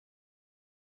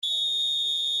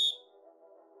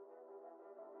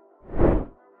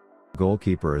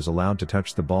Goalkeeper is allowed to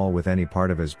touch the ball with any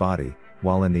part of his body,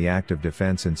 while in the act of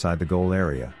defense inside the goal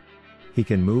area. He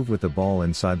can move with the ball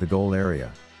inside the goal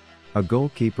area. A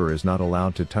goalkeeper is not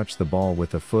allowed to touch the ball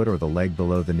with the foot or the leg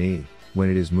below the knee, when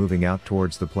it is moving out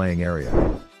towards the playing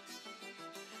area.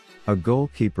 A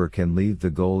goalkeeper can leave the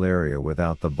goal area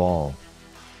without the ball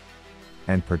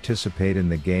and participate in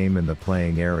the game in the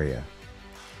playing area.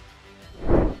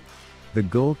 The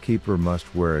goalkeeper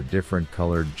must wear a different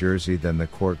colored jersey than the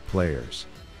court players.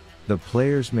 The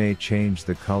players may change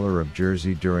the color of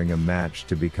jersey during a match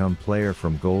to become player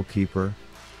from goalkeeper,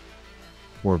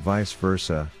 or vice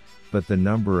versa, but the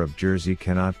number of jersey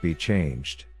cannot be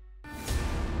changed.